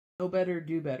know better,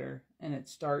 do better. And it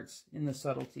starts in the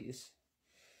subtleties.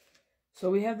 So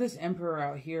we have this emperor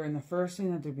out here, and the first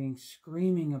thing that they're being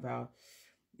screaming about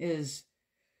is,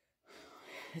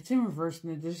 it's in reverse,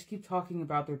 and they just keep talking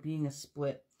about there being a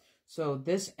split. So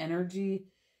this energy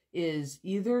is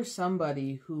either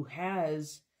somebody who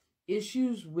has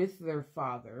issues with their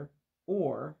father,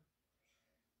 or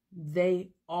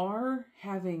they are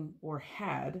having or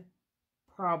had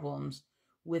problems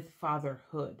with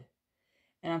fatherhood.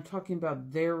 And I'm talking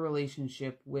about their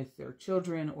relationship with their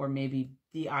children, or maybe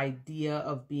the idea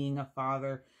of being a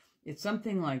father. It's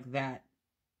something like that.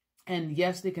 And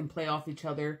yes, they can play off each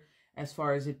other as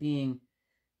far as it being,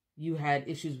 you had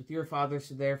issues with your father,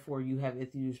 so therefore you have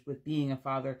issues with being a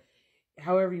father.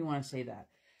 However you want to say that.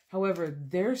 However,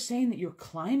 they're saying that you're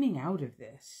climbing out of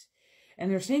this.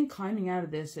 And they're saying climbing out of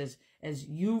this as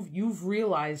you've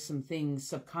realized some things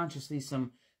subconsciously,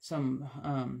 some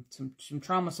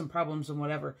trauma, some problems and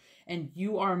whatever, and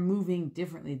you are moving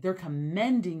differently. They're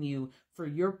commending you for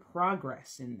your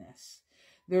progress in this.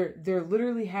 They're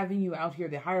literally having you out here,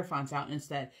 the Hierophant's out, and it's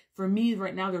that, for me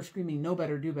right now, they're screaming, know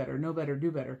better, do better, know better, do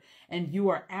better. And you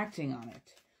are acting on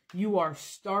it. You are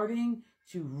starting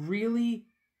to really,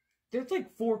 there's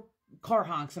like 4 car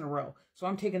honks in a row. So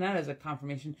I'm taking that as a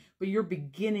confirmation, but you're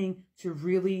beginning to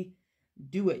really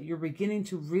do it. You're beginning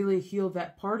to really heal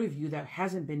that part of you that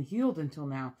hasn't been healed until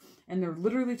now. And they're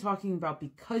literally talking about,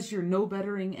 because you're know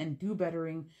bettering and do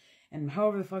bettering, and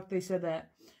however the fuck they said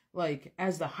that, like,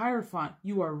 as the Hierophant,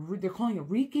 you are, they're calling it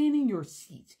regaining your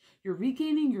seat. You're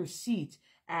regaining your seat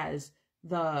as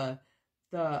the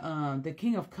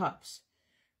King of Cups.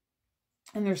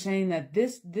 And they're saying that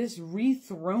this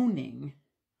rethroning,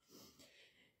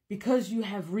 because you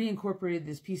have reincorporated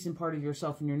this piece and part of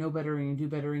yourself, and you're know bettering and do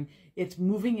bettering, it's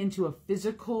moving into a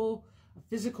physical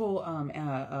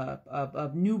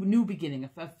new beginning,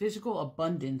 a physical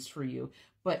abundance for you.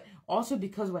 But also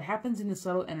because what happens in the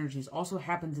subtle energies also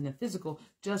happens in the physical,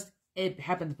 just it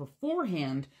happens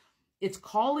beforehand. It's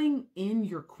calling in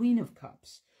your Queen of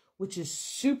Cups, which is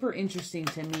super interesting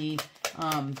to me.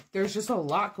 There's just a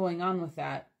lot going on with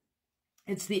that.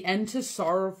 It's the end to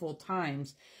sorrowful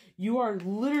times. You are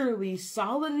literally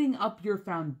soliding up your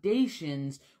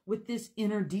foundations with this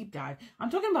inner deep dive. I'm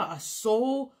talking about a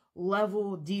soul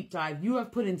level deep dive. You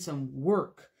have put in some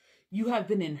work. You have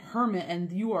been in hermit, and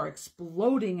you are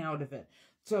exploding out of it.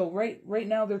 So right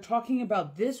now they're talking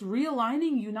about this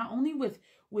realigning you not only with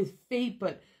fate,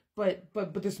 but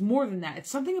there's more than that. It's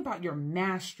something about your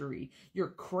mastery, your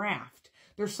craft.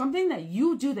 There's something that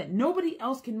you do that nobody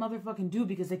else can motherfucking do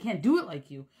because they can't do it like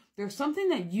you. There's something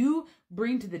that you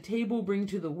bring to the table, bring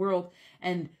to the world,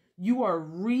 and you are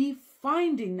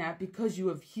refinding that because you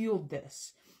have healed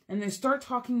this. And they start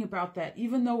talking about that,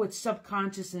 even though it's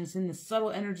subconscious and it's in the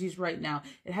subtle energies right now,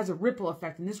 it has a ripple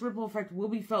effect. And this ripple effect will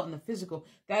be felt in the physical.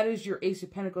 That is your Ace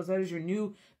of Pentacles. That is your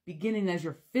new beginning. That is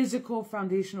your physical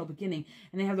foundational beginning.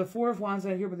 And they have the 4 of Wands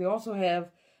out here, but they also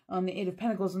have the 8 of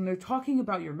Pentacles. And they're talking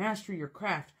about your mastery, your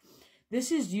craft. This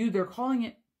is you. They're calling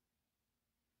it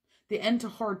the end to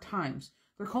hard times.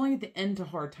 They're calling it the end to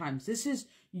hard times. This is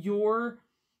your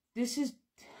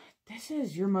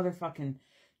motherfucking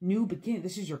new beginning.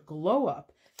 This is your glow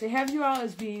up. They have you out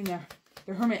as being the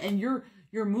hermit, and you're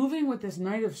moving with this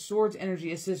Knight of Swords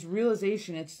energy. It's this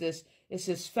realization. It's this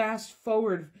fast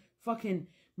forward fucking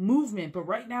movement. But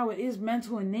right now it is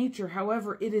mental in nature.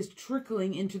 However, it is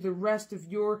trickling into the rest of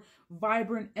your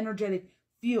vibrant, energetic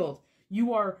field.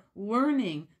 You are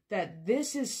learning that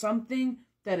this is something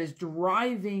that is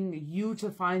driving you to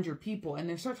find your people. And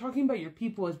they start talking about your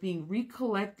people as being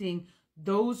recollecting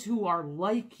those who are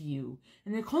like you.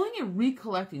 And they're calling it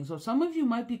recollecting. So some of you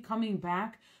might be coming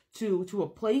back to a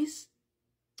place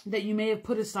that you may have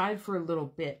put aside for a little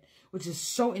bit, which is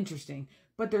so interesting.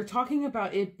 But they're talking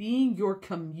about it being your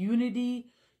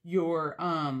community, your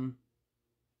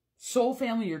soul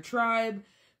family, your tribe,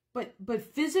 but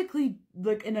physically,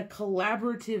 like in a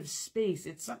collaborative space.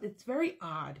 It's very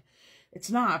odd. It's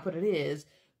not, but it is,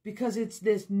 because it's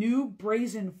this new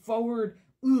brazen forward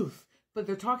oof. But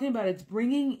they're talking about it's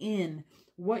bringing in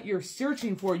what you're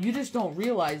searching for. You just don't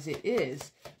realize it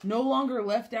is. No longer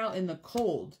left out in the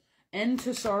cold. End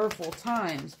to sorrowful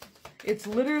times. It's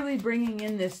literally bringing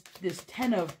in this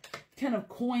 10 of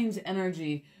coins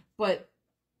energy, but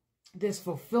this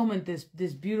fulfillment,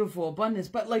 this beautiful abundance.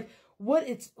 But like what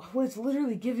it's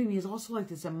literally giving me is also like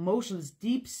this emotion, this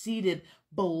deep-seated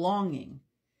belonging.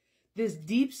 This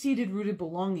deep-seated rooted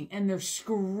belonging. And they're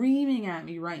screaming at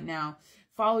me right now,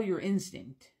 follow your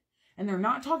instinct. And they're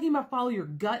not talking about follow your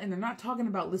gut, and they're not talking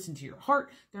about listen to your heart.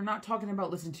 They're not talking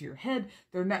about listen to your head.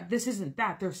 This isn't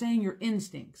that. They're saying your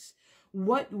instincts.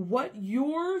 what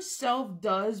your self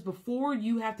does before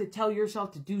you have to tell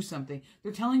yourself to do something.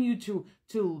 They're telling you to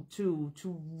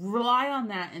rely on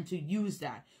that and to use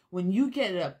that. When you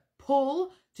get a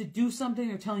pull to do something,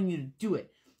 they're telling you to do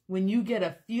it. When you get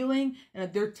a feeling,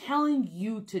 and they're telling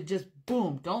you to just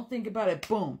boom, don't think about it,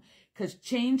 boom. Because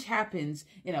change happens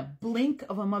in a blink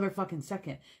of a motherfucking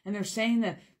second. And they're saying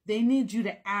that they need you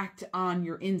to act on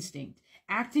your instinct.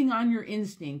 Acting on your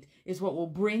instinct is what will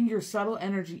bring your subtle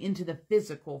energy into the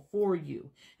physical for you.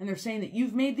 And they're saying that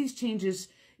you've made these changes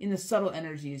in the subtle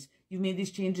energies. You've made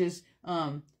these changes,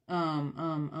 help me,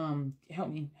 in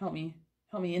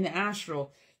the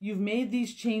astral. You've made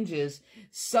these changes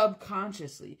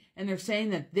subconsciously. And they're saying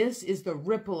that this is the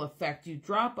ripple effect. You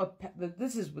drop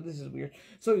this is weird.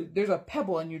 So there's a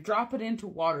pebble and you drop it into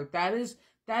water. That is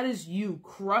you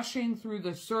crushing through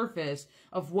the surface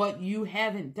of what you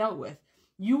haven't dealt with.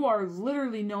 You are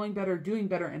literally knowing better, doing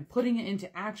better, and putting it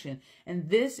into action. And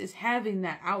this is having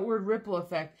that outward ripple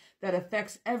effect that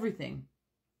affects everything.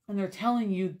 And they're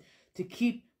telling you to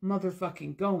keep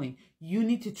motherfucking going. You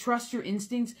need to trust your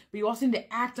instincts, but you also need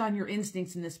to act on your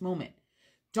instincts in this moment.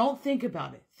 Don't think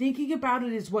about it. Thinking about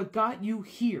it is what got you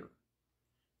here.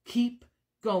 Keep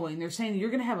going. They're saying you're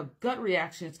going to have a gut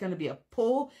reaction. It's going to be a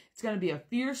pull. It's going to be a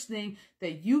fierce thing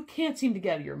that you can't seem to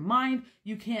get out of your mind.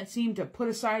 You can't seem to put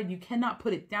aside. You cannot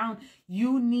put it down.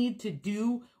 You need to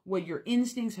do what your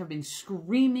instincts have been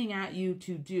screaming at you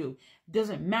to do. It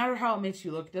doesn't matter how it makes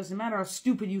you look. It doesn't matter how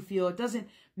stupid you feel. It doesn't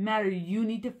matter. You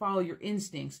need to follow your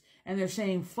instincts. And they're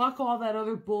saying, fuck all that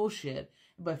other bullshit,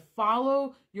 but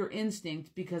follow your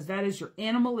instinct, because that is your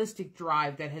animalistic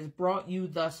drive that has brought you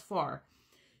thus far.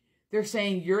 They're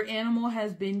saying your animal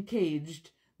has been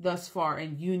caged thus far,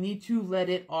 and you need to let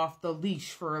it off the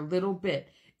leash for a little bit.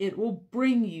 It will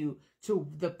bring you to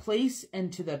the place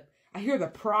and to the, I hear, the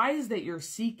prize that you're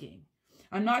seeking.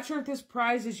 I'm not sure if this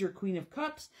prize is your Queen of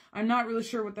Cups. I'm not really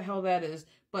sure what the hell that is.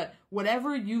 But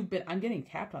whatever you've been, I'm getting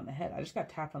tapped on the head. I just got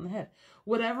tapped on the head.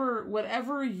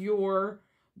 Whatever you're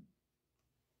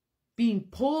being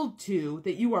pulled to,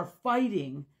 that you are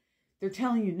fighting, they're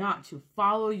telling you not to.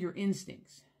 Follow your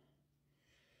instincts.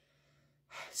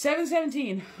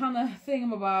 717 on the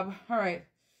thingamabob. All right.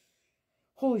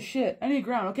 Holy shit. I need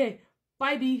ground. Okay.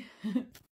 Bye, B.